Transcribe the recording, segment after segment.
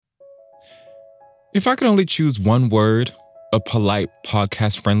If I could only choose one word, a polite,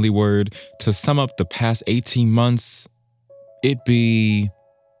 podcast-friendly word, to sum up the past 18 months, it'd be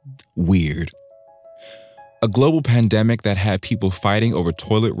weird. A global pandemic that had people fighting over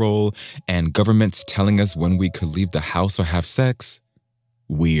toilet roll and governments telling us when we could leave the house or have sex.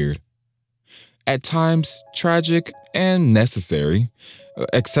 Weird. At times, tragic and necessary,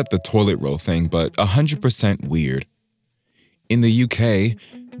 except the toilet roll thing, but 100% weird. In the UK,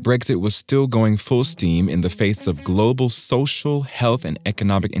 Brexit was still going full steam in the face of global social, health, and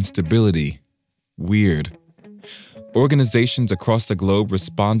economic instability. Weird. Organizations across the globe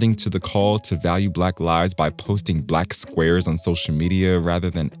responding to the call to value Black lives by posting Black squares on social media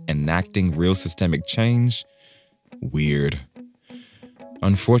rather than enacting real systemic change. Weird.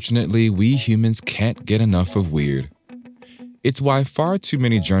 Unfortunately, we humans can't get enough of weird. It's why far too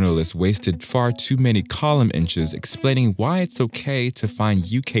many journalists wasted far too many column inches explaining why it's okay to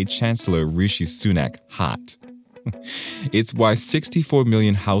find UK Chancellor Rishi Sunak hot. It's why 64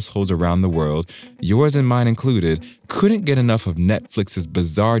 million households around the world, yours and mine included, couldn't get enough of Netflix's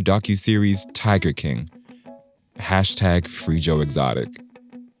bizarre docuseries Tiger King. #FreeJoeExotic.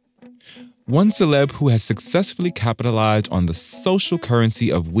 One celeb who has successfully capitalized on the social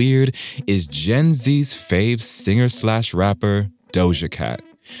currency of weird is Gen Z's fave singer/rapper, Doja Cat.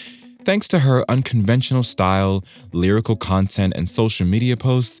 Thanks to her unconventional style, lyrical content, and social media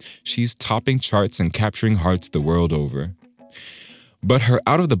posts, she's topping charts and capturing hearts the world over. But her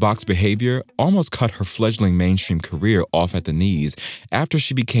out-of-the-box behavior almost cut her fledgling mainstream career off at the knees after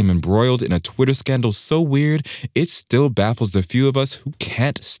she became embroiled in a Twitter scandal so weird, it still baffles the few of us who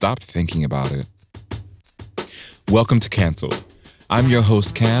can't stop thinking about it. Welcome to Canceled. I'm your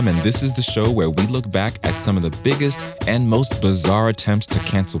host, Cam, and this is the show where we look back at some of the biggest and most bizarre attempts to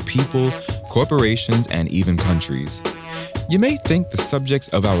cancel people, corporations, and even countries. You may think the subjects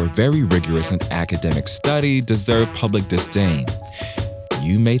of our very rigorous and academic study deserve public disdain.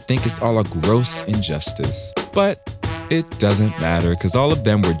 You may think it's all a gross injustice, but it doesn't matter because all of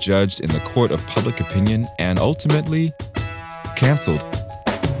them were judged in the court of public opinion and ultimately canceled.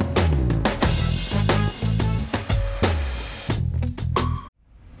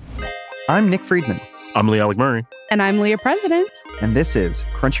 I'm Nick Friedman. I'm Lee Alec Murray. And I'm Leah President. And this is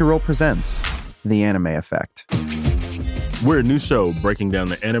Crunchyroll Presents The Anime Effect. We're a new show breaking down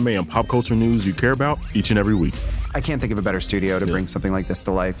the anime and pop culture news you care about each and every week. I can't think of a better studio to bring something like this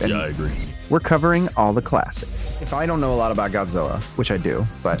to life. And I agree. We're covering all the classics. If I don't know a lot about Godzilla, which I do,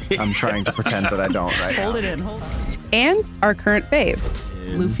 but I'm trying to pretend that I don't right now. Hold it in, hold on. And our current faves.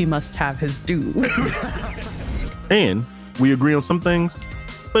 Luffy must have his due. And we agree on some things,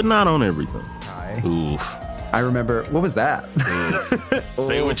 but not on everything. Oof. I remember, what was that?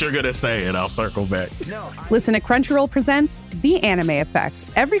 Say what you're going to say and I'll circle back. Listen to Crunchyroll Presents The Anime Effect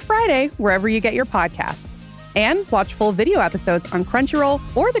every Friday wherever you get your podcasts. And watch full video episodes on Crunchyroll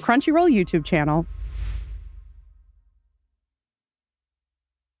or the Crunchyroll YouTube channel.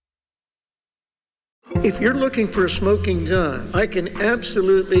 If you're looking for a smoking gun, I can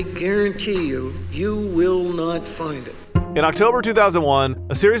absolutely guarantee you, you will not find it. In October 2001,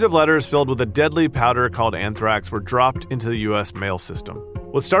 a series of letters filled with a deadly powder called anthrax were dropped into the U.S. mail system.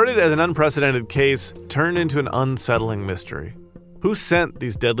 What started as an unprecedented case turned into an unsettling mystery. Who sent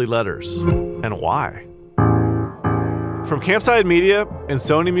these deadly letters? And why? From Campside Media and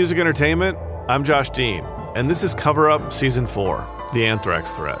Sony Music Entertainment, I'm Josh Dean, and this is Cover Up Season 4, The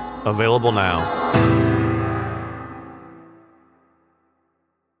Anthrax Threat, available now.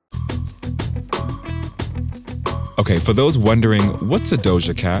 Okay, for those wondering, what's a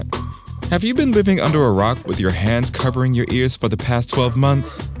Doja Cat? Have you been living under a rock with your hands covering your ears for the past 12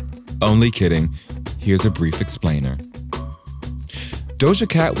 months? Only kidding. Here's a brief explainer. Doja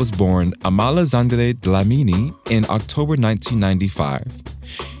Cat was born Amalazandre Dlamini in October 1995.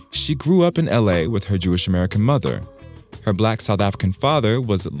 She grew up in LA with her Jewish American mother. Her Black South African father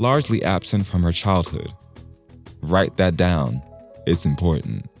was largely absent from her childhood. Write that down. It's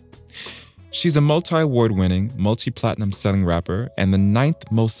important. She's a multi-award-winning, multi-platinum selling rapper and the 9th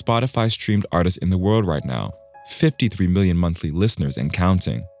most Spotify-streamed artist in the world right now, 53 million monthly listeners and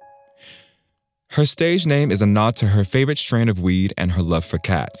counting. Her stage name is a nod to her favorite strain of weed and her love for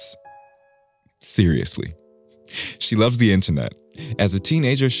cats. Seriously. She loves the internet. As a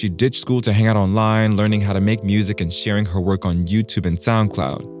teenager, she ditched school to hang out online, learning how to make music and sharing her work on YouTube and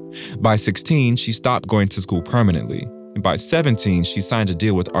SoundCloud. By 16, she stopped going to school permanently. And by 17, she signed a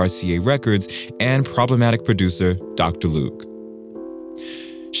deal with RCA Records and problematic producer Dr. Luke.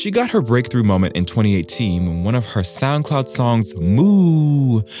 She got her breakthrough moment in 2018 when one of her SoundCloud songs,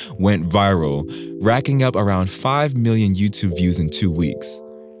 Moo, went viral, racking up around 5 million YouTube views in 2 weeks.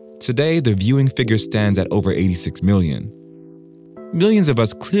 Today, the viewing figure stands at over 86 million. Millions of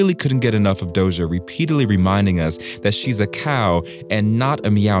us clearly couldn't get enough of Doja repeatedly reminding us that she's a cow and not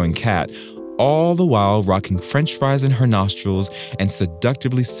a meowing cat, all the while rocking French fries in her nostrils and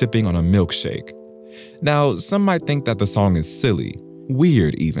seductively sipping on a milkshake. Now, some might think that the song is silly,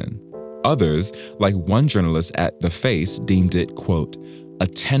 weird even. Others, like one journalist at The Face, deemed it, quote, a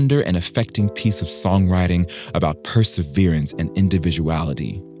tender and affecting piece of songwriting about perseverance and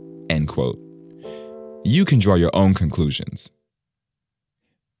individuality, end quote. You can draw your own conclusions.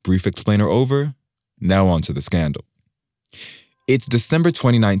 Brief explainer over, now on to the scandal. It's December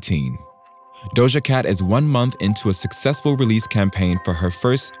 2019. Doja Cat is 1 month into a successful release campaign for her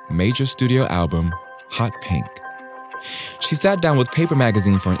first major studio album, Hot Pink. She sat down with Paper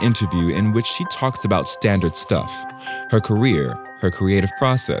Magazine for an interview in which she talks about standard stuff, her career, her creative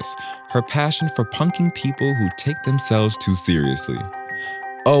process, her passion for punking people who take themselves too seriously.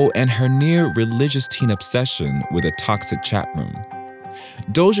 Oh, and her near religious teen obsession with a toxic chat room.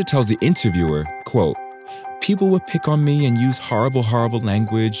 Doja tells the interviewer, quote, people would pick on me and use horrible, horrible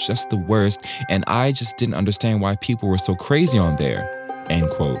language, just the worst, and I just didn't understand why people were so crazy on there, end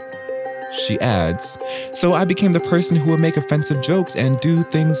quote. She adds, so I became the person who would make offensive jokes and do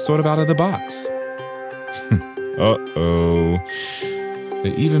things sort of out of the box. Uh-oh.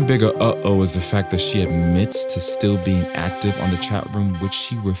 The even bigger uh-oh is the fact that she admits to still being active on the chat room, which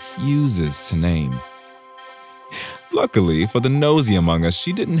she refuses to name. Luckily, for the nosy among us,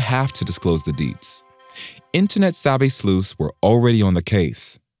 she didn't have to disclose the deets. Internet-savvy sleuths were already on the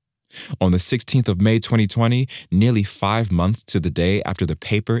case. On the 16th of May 2020, nearly 5 months to the day after the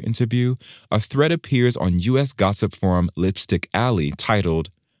Paper interview, a thread appears on U.S. gossip forum Lipstick Alley titled,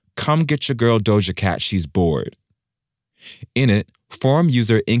 Come Get Your Girl Doja Cat, She's Bored. In it, forum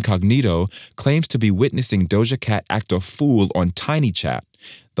user Incognito claims to be witnessing Doja Cat act a fool on TinyChat,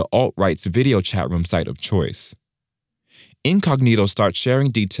 the alt-right's video chat room site of choice. Incognito starts sharing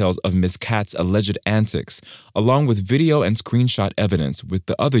details of Ms. Cat's alleged antics, along with video and screenshot evidence with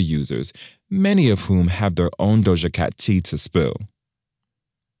the other users, many of whom have their own Doja Cat tea to spill.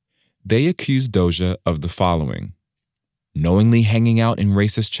 They accuse Doja of the following: knowingly hanging out in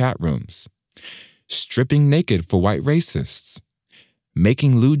racist chat rooms, stripping naked for white racists,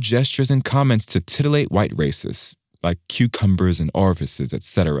 making lewd gestures and comments to titillate white racists, like cucumbers and orifices,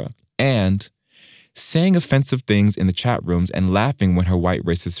 etc., and saying offensive things in the chat rooms and laughing when her white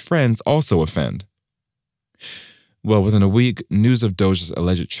racist friends also offend. Well, within a week, news of Doja's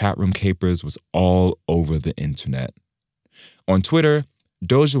alleged chat room capers was all over the internet. On Twitter,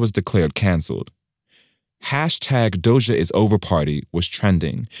 Doja was declared canceled. #DojaIsOverParty was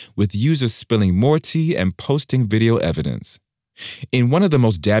trending, with users spilling more tea and posting video evidence. In one of the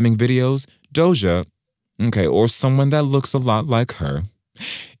most damning videos, Doja, or someone that looks a lot like her,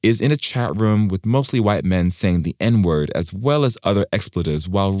 is in a chat room with mostly white men saying the N-word as well as other expletives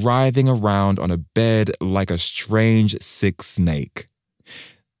while writhing around on a bed like a strange, sick snake.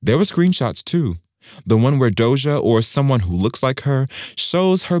 There were screenshots too. The one where Doja, or someone who looks like her,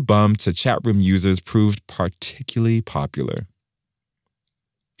 shows her bum to chat room users proved particularly popular.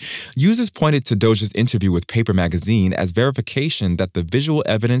 Users pointed to Doja's interview with Paper Magazine as verification that the visual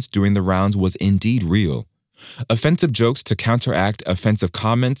evidence during the rounds was indeed real. Offensive jokes to counteract offensive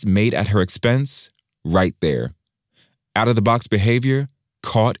comments made at her expense, right there. Out-of-the-box behavior,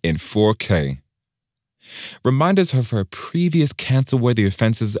 caught in 4K. Reminders of her previous cancel-worthy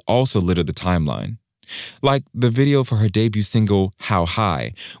offenses also littered the timeline. Like the video for her debut single, How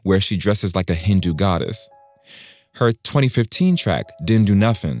High, where she dresses like a Hindu goddess. Her 2015 track, Didn't Do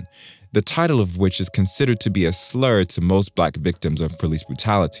Nothing, the title of which is considered to be a slur to most black victims of police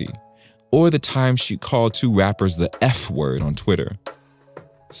brutality. Or the time she called two rappers the F word on Twitter.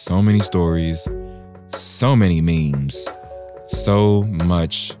 So many stories, so many memes, so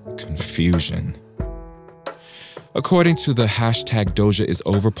much confusion. According to the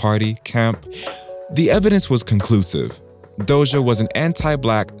 #DojaIsOverParty camp, the evidence was conclusive. Doja was an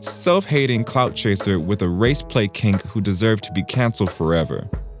anti-black, self-hating clout chaser with a race play kink who deserved to be canceled forever.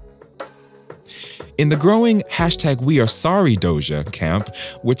 In the growing #WeAreSorryDoja camp,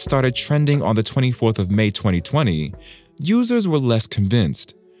 which started trending on the 24th of May 2020, users were less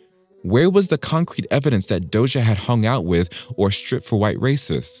convinced. Where was the concrete evidence that Doja had hung out with or stripped for white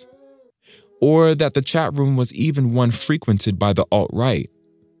racists? Or that the chat room was even one frequented by the alt-right?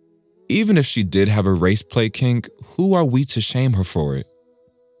 Even if she did have a race play kink, who are we to shame her for it?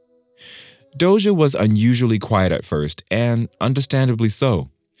 Doja was unusually quiet at first, and understandably so.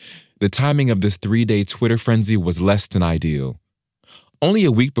 The timing of this 3-day Twitter frenzy was less than ideal. Only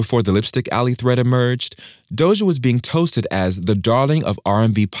a week before the Lipstick Alley thread emerged, Doja was being toasted as the darling of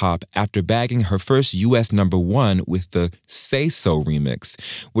R&B pop after bagging her first U.S. #1 with the Say So remix,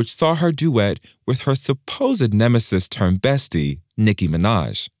 which saw her duet with her supposed nemesis turned bestie, Nicki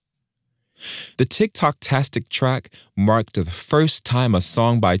Minaj. The TikTok-tastic track marked the first time a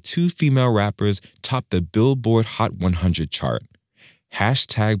song by two female rappers topped the Billboard Hot 100 chart.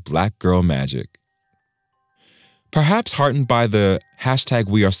 Black Girl Magic. Perhaps heartened by the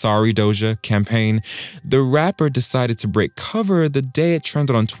 #WeAreSorryDoja campaign, the rapper decided to break cover the day it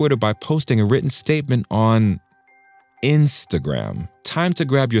trended on Twitter by posting a written statement on Instagram. Time to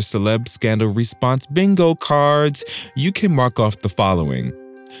grab your celeb scandal response bingo cards. You can mark off the following: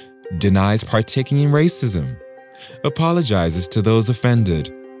 denies partaking in racism, apologizes to those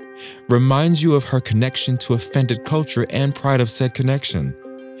offended, reminds you of her connection to offended culture and pride of said connection,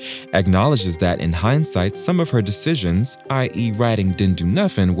 acknowledges that in hindsight some of her decisions, i.e. writing Didn't Do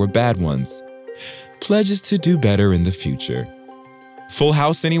Nothing, were bad ones, pledges to do better in the future. Full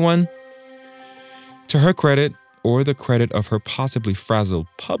house, anyone? To her credit, or the credit of her possibly frazzled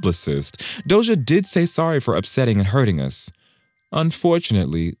publicist, Doja did say sorry for upsetting and hurting us.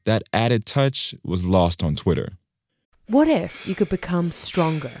 Unfortunately, that added touch was lost on Twitter. What if you could become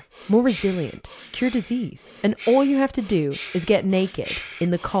stronger, more resilient, cure disease, and all you have to do is get naked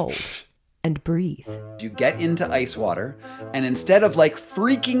in the cold and breathe? You get into ice water, and instead of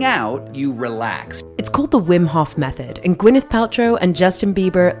freaking out, you relax. It's called the Wim Hof method, and Gwyneth Paltrow and Justin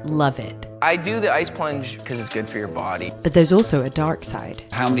Bieber love it. I do the ice plunge because it's good for your body. But there's also a dark side.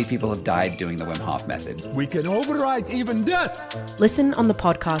 How many people have died doing the Wim Hof method? We can override even death. Listen on the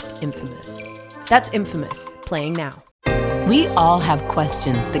podcast Infamous. That's Infamous, playing now. We all have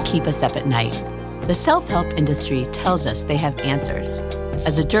questions that keep us up at night. The self-help industry tells us they have answers.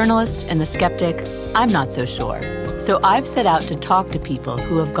 As a journalist and a skeptic, I'm not so sure. So I've set out to talk to people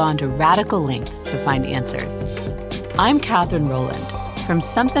who have gone to radical lengths to find answers. I'm Catherine Rowland. From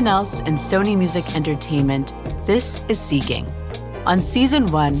Something Else and Sony Music Entertainment, this is Seeking. On Season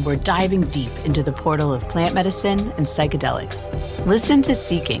 1, we're diving deep into the portal of plant medicine and psychedelics. Listen to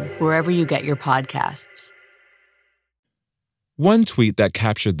Seeking wherever you get your podcasts. One tweet that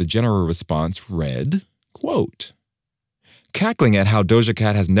captured the general response read, quote, cackling at how Doja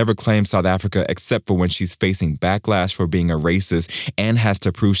Cat has never claimed South Africa except for when she's facing backlash for being a racist and has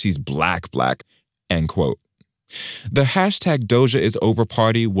to prove she's black, end quote. The #DojaIsOver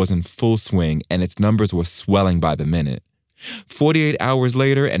party was in full swing and its numbers were swelling by the minute. 48 hours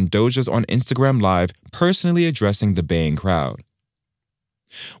later and Doja's on Instagram Live personally addressing the baying crowd.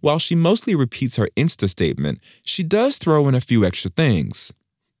 While she mostly repeats her Insta statement, she does throw in a few extra things.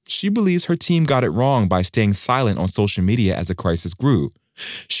 She believes her team got it wrong by staying silent on social media as the crisis grew.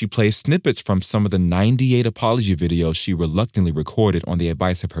 She plays snippets from some of the 98 apology videos she reluctantly recorded on the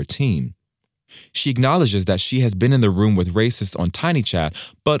advice of her team. She acknowledges that she has been in the room with racists on TinyChat,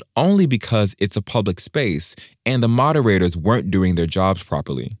 but only because it's a public space and the moderators weren't doing their jobs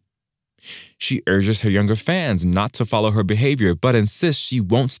properly. She urges her younger fans not to follow her behavior, but insists she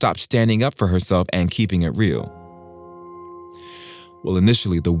won't stop standing up for herself and keeping it real. Well,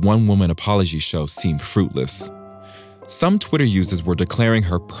 initially, the one-woman apology show seemed fruitless. Some Twitter users were declaring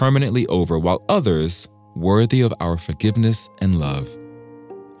her permanently over, while others worthy of our forgiveness and love.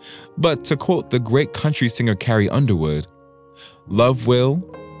 But to quote the great country singer Carrie Underwood, love will,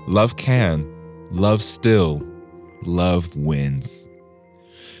 love can, love still, love wins.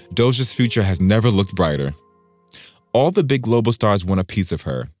 Doja's future has never looked brighter. All the big global stars want a piece of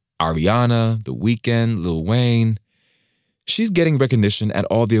her. Ariana, The Weeknd, Lil Wayne. She's getting recognition at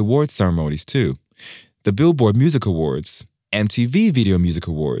all the awards ceremonies too. The Billboard Music Awards, MTV Video Music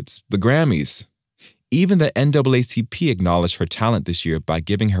Awards, the Grammys. Even the NAACP acknowledged her talent this year by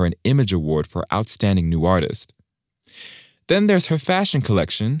giving her an Image Award for Outstanding New Artist. Then there's her fashion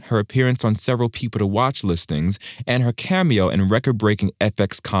collection, her appearance on several People to Watch listings, and her cameo in record-breaking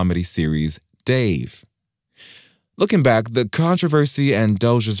FX comedy series, Dave. Looking back, the controversy and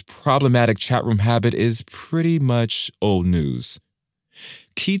Doja's problematic chatroom habit is pretty much old news.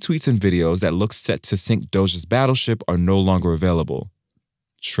 Key tweets and videos that look set to sink Doja's battleship are no longer available.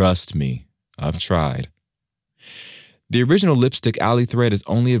 Trust me, I've tried. The original Lipstick Alley thread is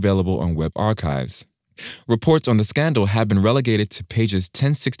only available on web archives. Reports on the scandal have been relegated to pages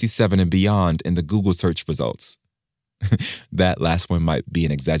 1067 and beyond in the Google search results. That last one might be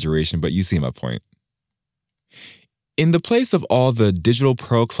an exaggeration, but you see my point. In the place of all the digital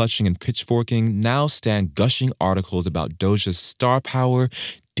pearl clutching and pitchforking, now stand gushing articles about Doja's star power,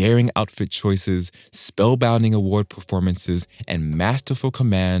 daring outfit choices, spellbinding award performances, and masterful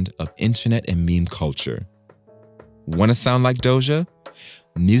command of internet and meme culture. Want to sound like Doja?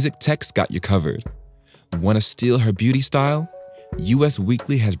 Music Tech's got you covered. Want to steal her beauty style? US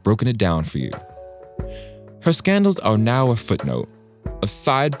Weekly has broken it down for you. Her scandals are now a footnote, a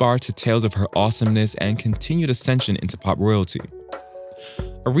sidebar to tales of her awesomeness and continued ascension into pop royalty.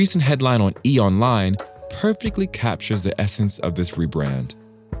 A recent headline on E! Online perfectly captures the essence of this rebrand.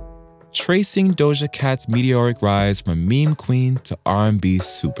 Tracing Doja Cat's meteoric rise from meme queen to R&B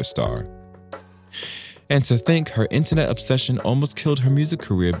superstar. And to think her internet obsession almost killed her music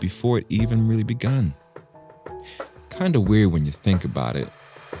career before it even really begun. Kinda weird when you think about it.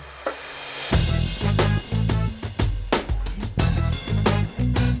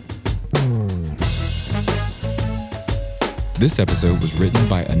 This episode was written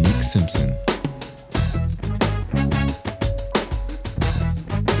by Anik Simpson.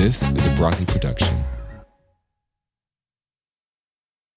 This is a Broccoli production.